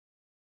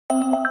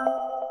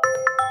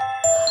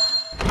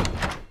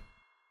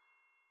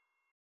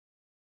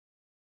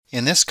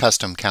In this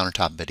custom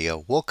countertop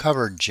video, we'll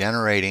cover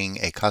generating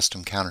a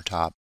custom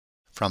countertop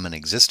from an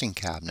existing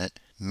cabinet,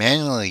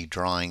 manually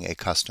drawing a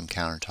custom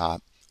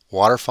countertop,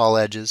 waterfall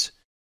edges,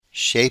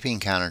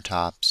 shaping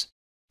countertops,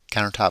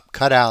 countertop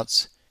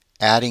cutouts,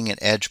 adding an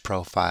edge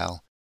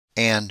profile,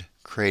 and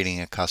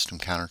creating a custom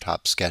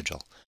countertop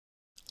schedule.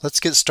 Let's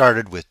get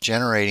started with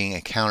generating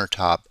a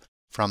countertop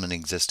from an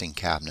existing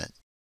cabinet.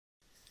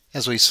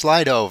 As we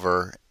slide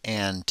over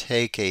and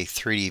take a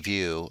 3D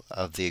view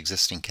of the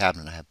existing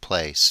cabinet I have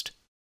placed,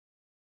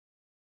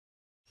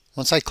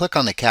 once I click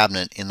on the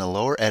cabinet, in the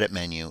lower Edit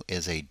menu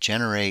is a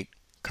Generate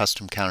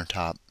Custom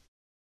Countertop,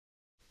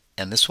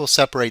 and this will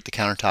separate the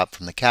countertop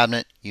from the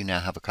cabinet. You now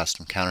have a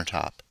custom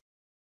countertop.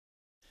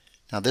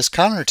 Now this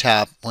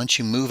countertop, once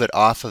you move it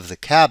off of the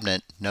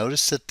cabinet,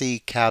 notice that the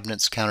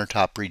cabinet's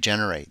countertop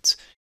regenerates.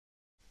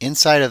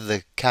 Inside of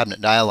the cabinet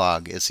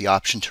dialog is the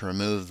option to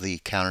remove the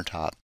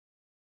countertop.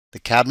 The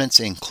cabinets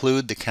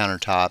include the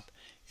countertop.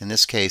 In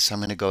this case, I'm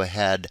going to go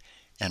ahead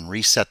and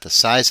reset the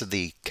size of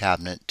the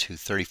cabinet to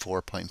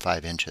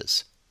 34.5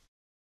 inches.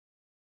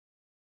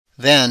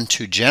 Then,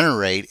 to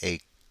generate a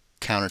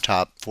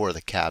countertop for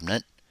the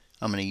cabinet,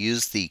 I'm going to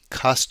use the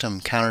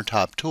Custom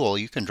Countertop tool.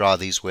 You can draw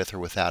these with or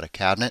without a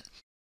cabinet.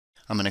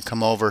 I'm going to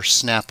come over,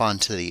 snap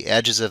onto the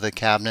edges of the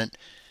cabinet,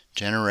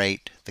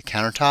 generate the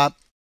countertop,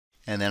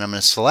 and then I'm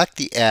going to select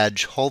the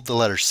edge, hold the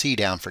letter C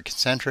down for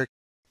concentric.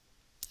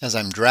 As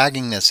I'm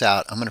dragging this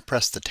out, I'm going to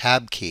press the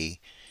Tab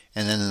key,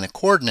 and then in the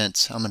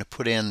coordinates, I'm going to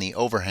put in the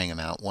overhang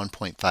amount,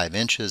 1.5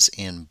 inches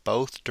in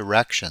both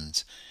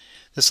directions.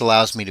 This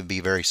allows me to be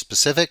very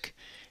specific,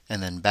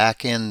 and then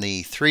back in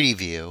the 3D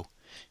view,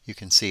 you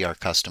can see our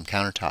custom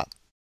countertop.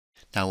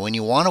 Now when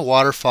you want a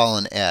waterfall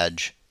and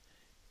edge,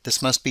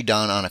 this must be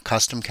done on a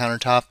custom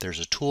countertop. There's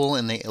a tool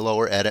in the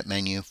lower Edit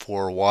menu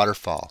for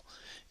waterfall.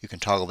 You can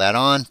toggle that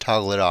on,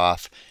 toggle it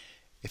off.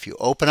 If you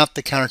open up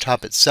the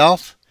countertop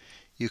itself,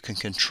 you can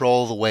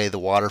control the way the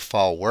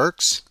waterfall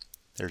works.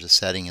 There's a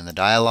setting in the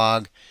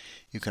dialog.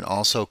 You can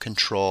also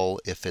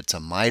control if it's a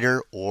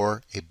miter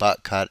or a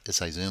butt cut.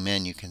 As I zoom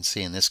in, you can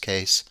see in this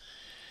case,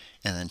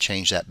 and then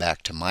change that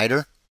back to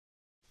miter.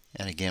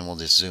 And again, we'll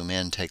just zoom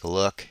in, take a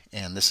look,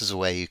 and this is a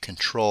way you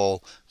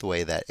control the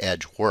way that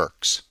edge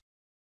works.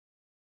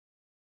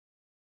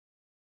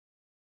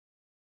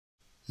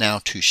 Now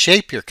to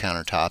shape your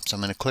countertops, I'm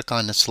going to click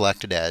on the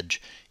selected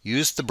edge,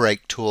 use the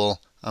brake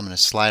tool. I'm going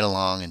to slide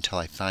along until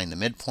I find the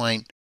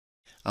midpoint.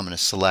 I'm going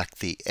to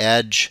select the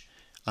edge.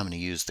 I'm going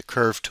to use the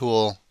curve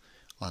tool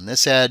on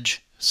this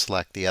edge,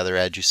 select the other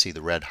edge. You see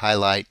the red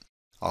highlight.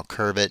 I'll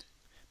curve it,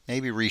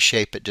 maybe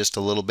reshape it just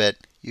a little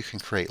bit. You can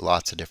create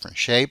lots of different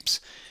shapes.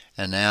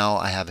 And now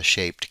I have a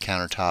shaped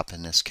countertop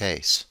in this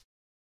case.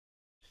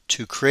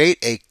 To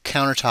create a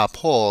countertop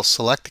hole,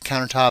 select the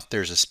countertop.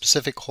 There's a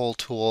specific hole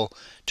tool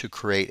to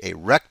create a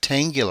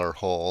rectangular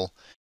hole.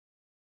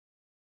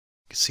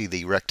 You can see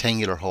the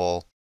rectangular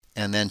hole.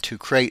 And then to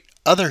create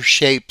other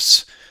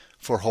shapes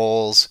for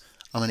holes,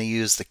 I'm going to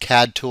use the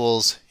CAD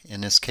tools.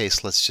 In this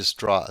case, let's just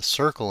draw a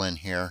circle in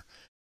here.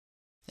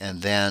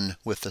 And then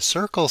with the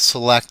circle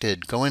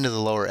selected, go into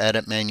the lower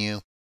Edit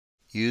menu,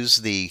 use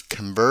the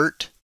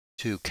Convert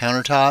to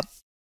Countertop.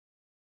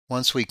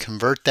 Once we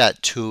convert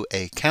that to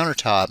a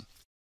countertop,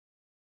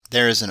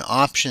 there is an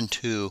option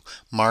to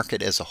mark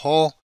it as a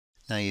hole.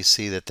 Now you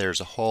see that there's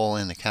a hole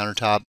in the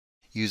countertop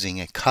using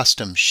a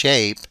custom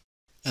shape.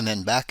 And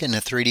then back in the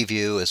 3D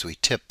view, as we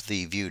tip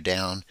the view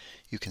down,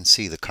 you can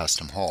see the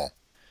custom hole.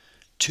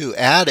 To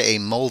add a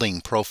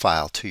molding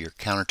profile to your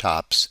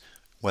countertops,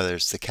 whether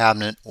it's the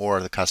cabinet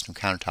or the custom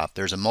countertop,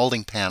 there's a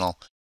molding panel.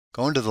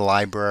 Go into the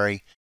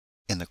library.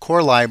 In the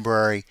core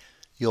library,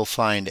 you'll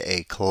find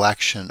a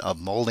collection of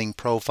molding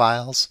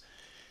profiles.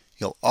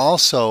 You'll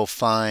also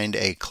find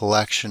a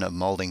collection of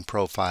molding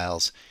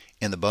profiles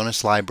in the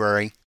bonus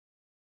library.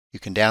 You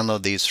can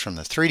download these from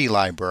the 3D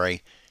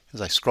library. As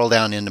I scroll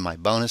down into my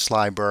bonus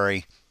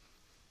library,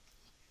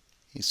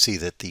 you see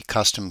that the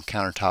custom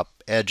countertop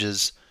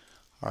edges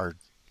are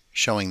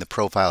showing the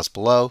profiles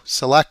below.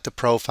 Select the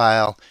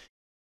profile,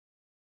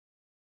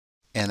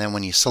 and then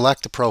when you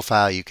select the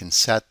profile, you can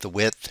set the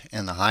width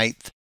and the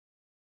height.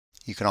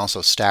 You can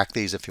also stack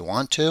these if you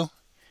want to.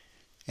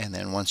 And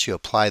then once you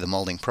apply the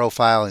molding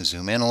profile and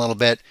zoom in a little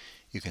bit,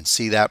 you can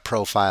see that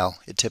profile.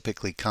 It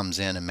typically comes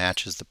in and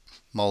matches the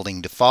molding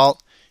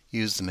default.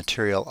 Use the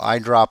material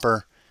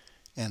eyedropper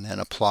and then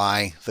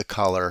apply the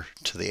color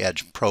to the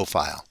edge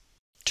profile.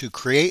 To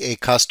create a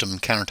custom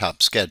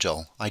countertop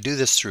schedule, I do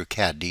this through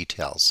CAD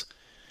details.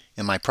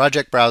 In my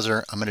project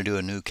browser, I'm going to do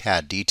a new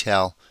CAD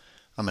detail.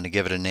 I'm going to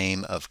give it a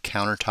name of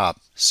Countertop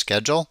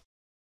Schedule.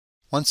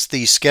 Once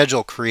the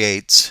schedule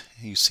creates,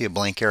 you see a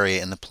blank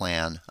area in the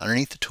plan.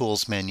 Underneath the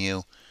Tools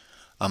menu,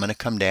 I'm going to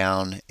come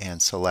down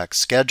and select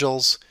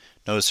Schedules.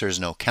 Notice there's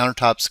no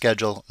countertop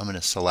schedule. I'm going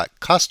to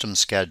select Custom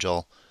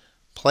Schedule,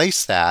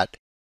 place that,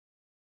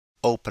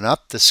 open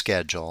up the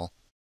schedule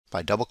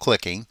by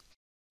double-clicking,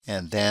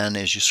 and then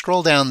as you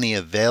scroll down the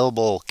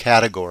available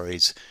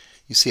categories,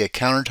 you see a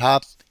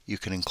countertop. You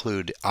can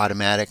include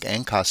automatic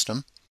and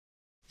custom.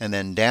 And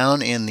then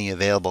down in the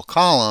available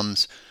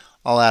columns,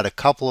 I'll add a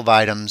couple of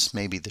items,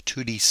 maybe the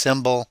 2D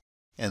symbol,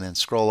 and then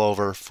scroll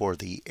over for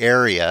the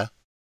area,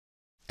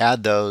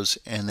 add those,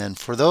 and then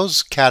for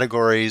those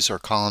categories or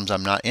columns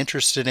I'm not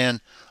interested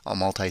in, I'll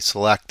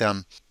multi-select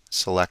them,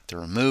 select the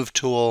Remove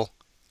tool,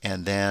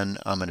 and then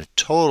I'm going to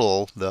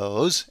total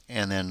those,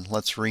 and then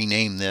let's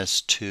rename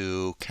this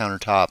to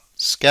Countertop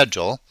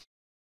Schedule,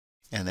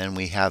 and then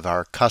we have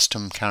our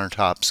custom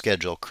countertop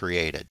schedule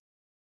created.